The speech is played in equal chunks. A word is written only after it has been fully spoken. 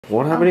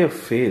What happened to your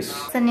face?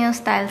 It's a new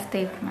style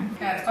statement.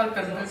 Yeah, it's called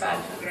pimple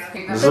patches.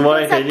 This is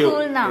what I tell you.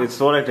 Cool now. It's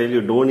what I tell you.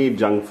 Don't eat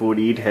junk food.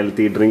 Eat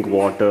healthy. Drink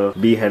water.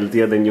 Be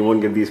healthier. Then you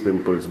won't get these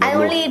pimples. But I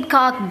only eat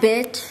cock,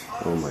 bitch.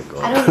 Oh my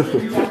god. I don't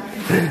eat junk.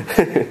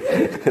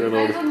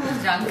 Depends on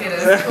whose junk it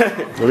is.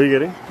 What are you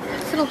getting?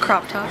 It's a little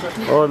crop top.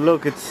 Oh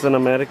look, it's an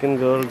American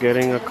girl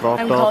getting a crop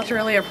I'm top.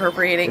 culturally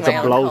appropriating It's my a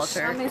own blouse.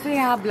 culture. हम इसे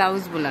यहाँ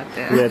blouse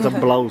बुलाते हैं. Yeah, it's a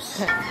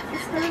blouse.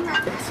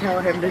 Tell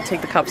him to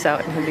take the cups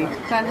out in Hindi.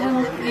 कल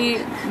हम कि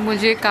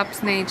मुझे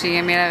cups नहीं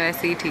चाहिए, मेरा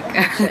वैसे ही ठीक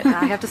है.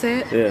 I have to say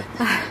it? Yeah.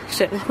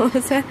 Shit, what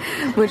was that?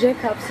 Mujhe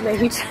cups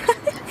nahi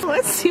chahiye.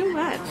 What's too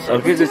much?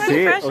 Okay, just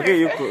say it. Okay,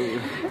 you.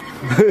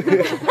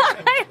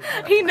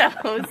 He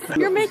knows.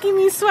 You're making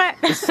me sweat.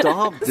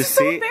 Stop. Just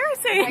So say.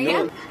 embarrassing.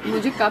 भैया,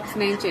 मुझे cups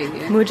नहीं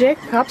चाहिए. Mujhe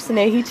cups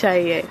nahi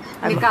chahiye.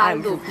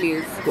 निकाल दो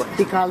please.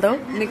 Nikal do?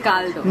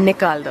 निकाल दो.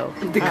 Nikal do.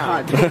 दिखा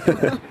दो.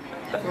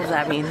 What does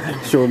that mean?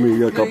 Show me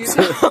your cups.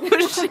 Oh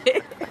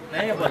shit.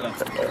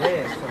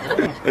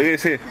 Okay,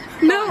 say.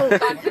 No.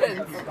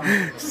 Confidence.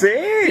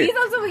 Say. He's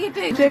also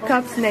waiting. Mujhe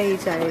cups nahi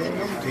chahiye.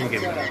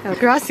 Oh,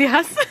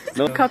 gracias.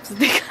 No. Cups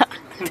nikal.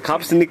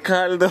 Cups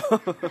nikal do.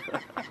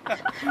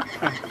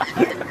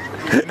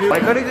 Why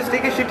can't you just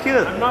take a shit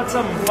here? I'm not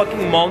some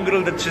fucking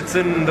mongrel that shits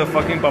in the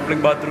fucking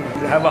public bathroom.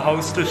 I have a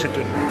house to shit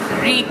in.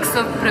 Reeks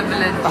of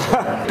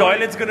privilege.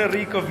 Toilet's gonna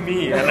reek of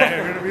me,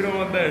 and we don't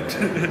want that.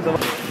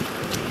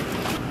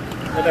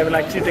 But I will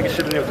actually take a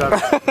shit in your car.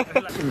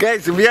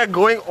 Guys, we are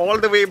going all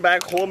the way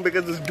back home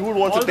because this dude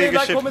wants All to the way take a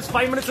back shit. home is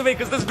 5 minutes away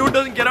because this dude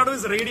doesn't get out of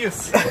his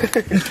radius.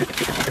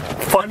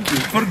 Fun.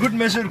 For good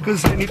measure,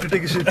 because I need to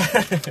take a shit.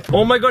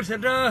 Oh my god,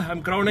 Chandra,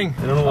 I'm crowning.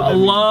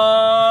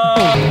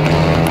 Allah!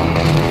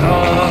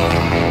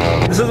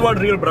 This is what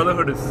real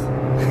brotherhood is.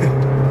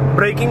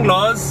 Breaking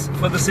laws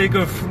for the sake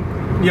of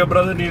your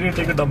brother needing to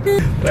take a dump.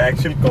 The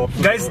actual cop.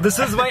 Guys, this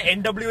is why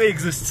NWA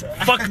exists.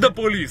 Fuck the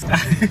police.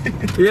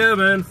 Yeah,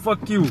 man,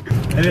 fuck you.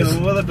 And then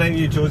over the time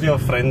you chose your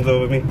friends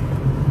over me.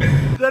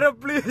 Chandra,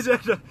 please,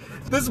 Chandra.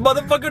 This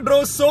motherfucker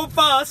drove so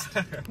fast.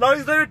 Now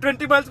he's driving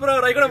 20 miles per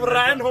hour. I could have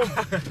ran home.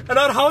 And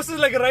our house is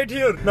like right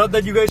here. Not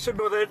that you guys should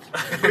know that.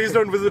 Please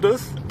don't visit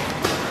us.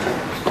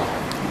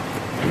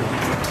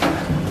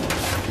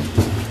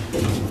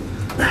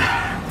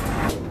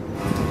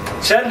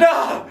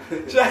 Chandra!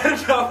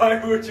 Chandra, why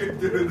would you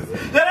do this?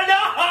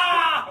 Chandra!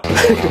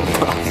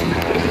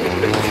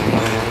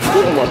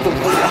 What the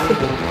fuck?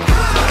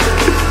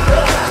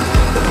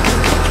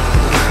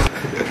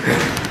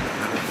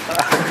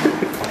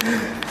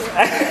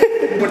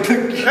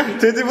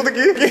 Change for the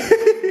key.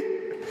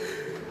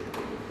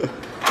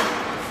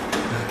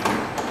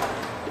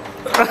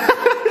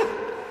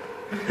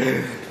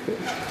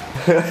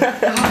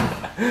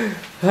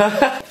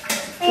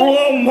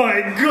 Oh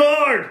my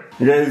god!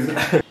 Guys,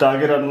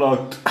 target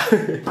unlocked.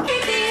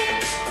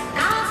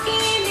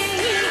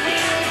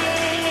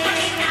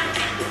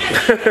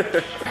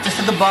 Just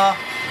at the bar,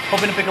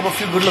 hoping to pick up a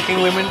few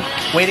good-looking women,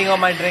 waiting on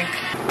my drink.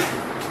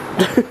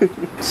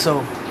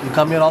 So, you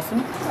come here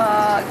often?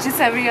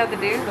 Just every other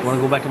day. Want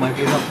to go back to my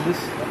place after this?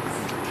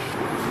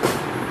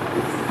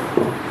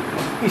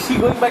 Is she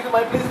going back to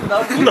my place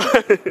without me?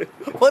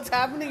 What's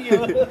happening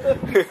here?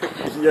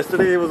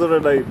 Yesterday he was on a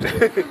night.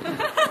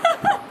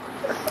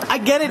 I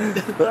get it.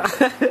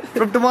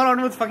 From tomorrow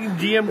onwards, fucking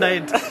GM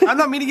diet. I'm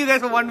not meeting you guys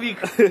for 1 week.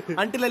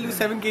 Until I lose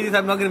 7 kgs,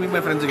 I'm not going to meet my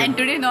friends again. And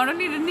today, not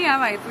only didn't he have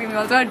ice cream, he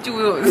also had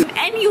churros.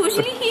 And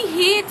usually he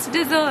hates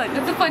dessert.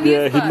 That's the funniest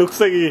Yeah, he part. looks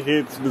like he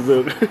hates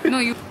dessert. No,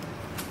 you.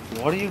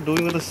 What are you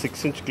doing with a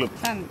 6-inch clip?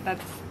 And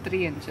that's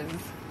 3 inches.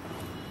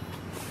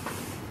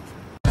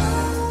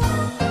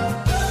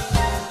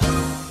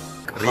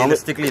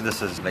 Realistically,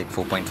 this is like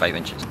 4.5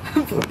 inches.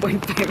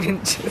 4.5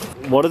 inches.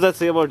 What does that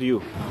say about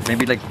you?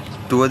 Maybe like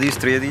 2 of these,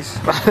 3 of these.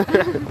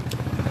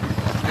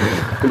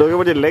 You talking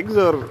about your legs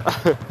or?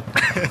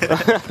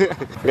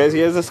 Guys, he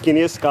has the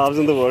skinniest calves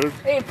in the world.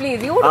 Hey,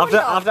 please, you don't After.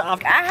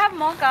 I have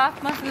more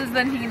calf muscles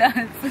than he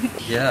does.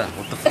 Yeah,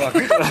 what the fuck?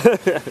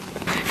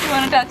 You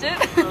want to touch it?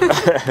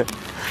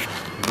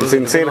 It's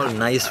insane. All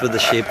nice with the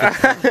shape.